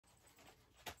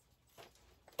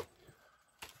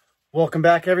Welcome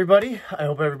back, everybody. I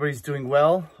hope everybody's doing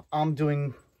well. I'm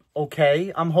doing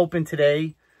okay. I'm hoping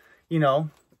today, is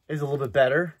a little bit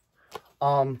better.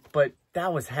 But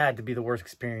that had to be the worst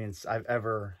experience I've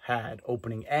ever had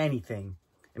opening anything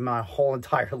in my whole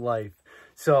entire life.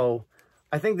 So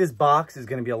I think this box is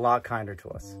going to be a lot kinder to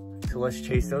us. So let's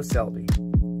chase those Selby.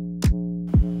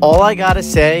 All I gotta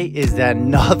say is that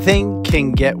nothing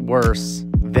can get worse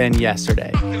than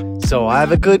yesterday. So I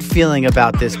have a good feeling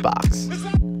about this box.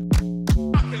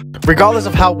 Regardless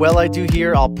of how well I do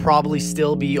here, I'll probably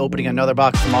still be opening another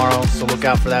box tomorrow, so look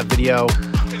out for that video.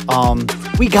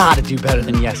 We gotta do better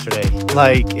than yesterday.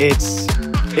 Like,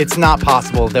 it's not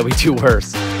possible that we do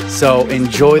worse. So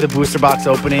enjoy the booster box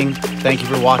opening. Thank you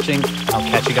for watching. I'll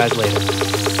catch you guys later.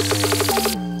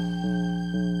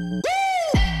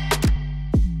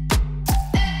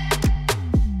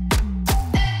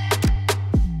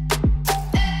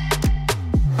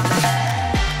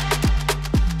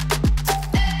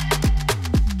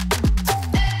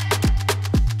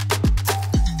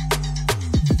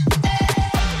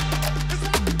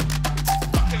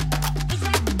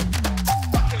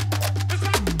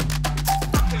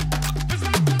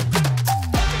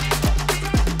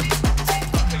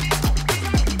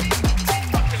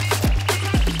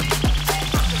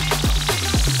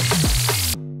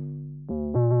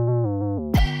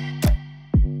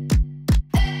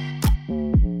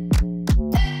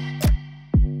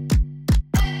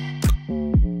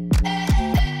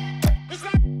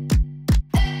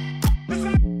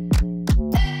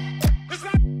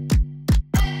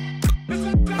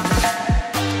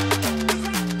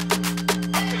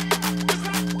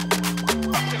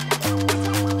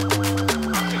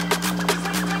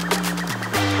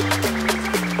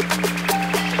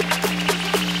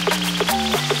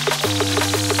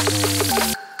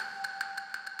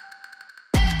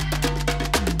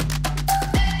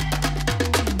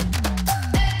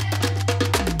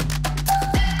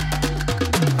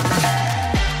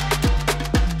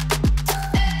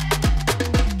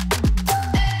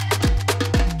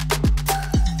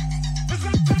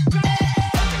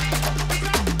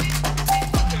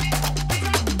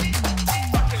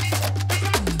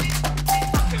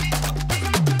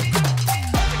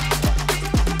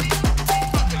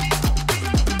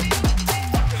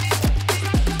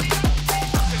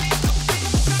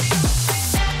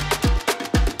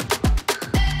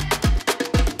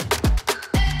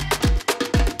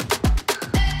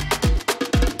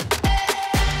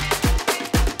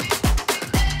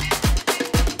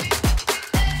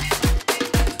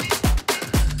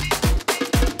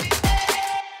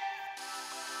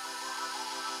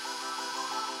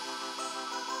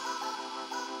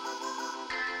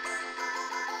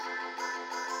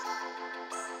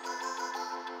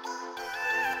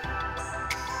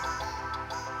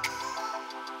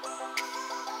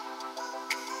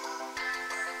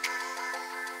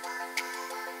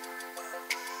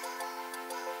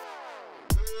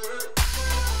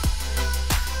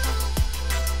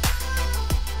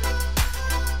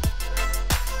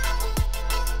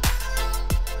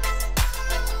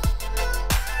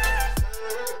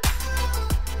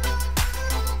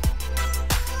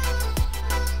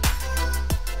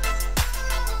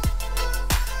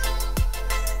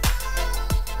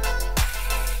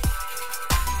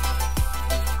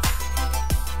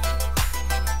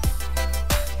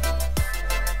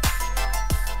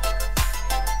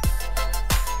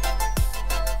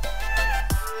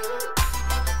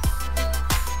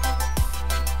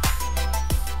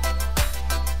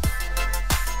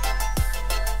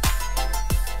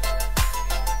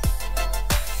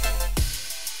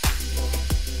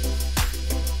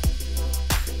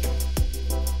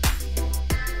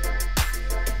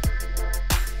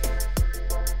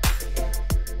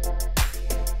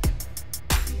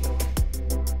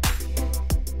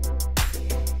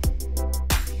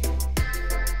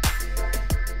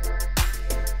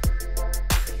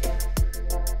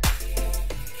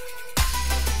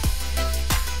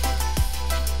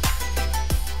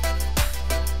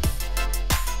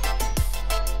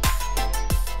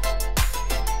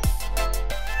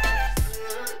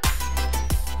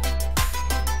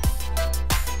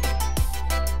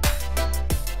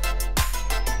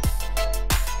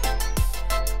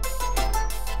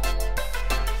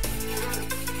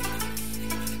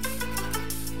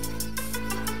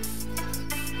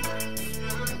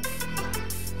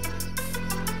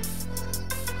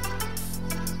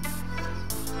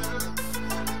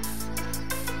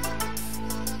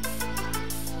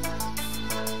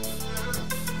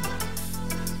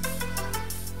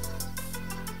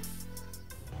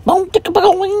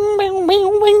 Wing, wing,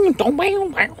 wing, wing, wing,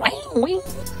 wing, wing, wing, wing.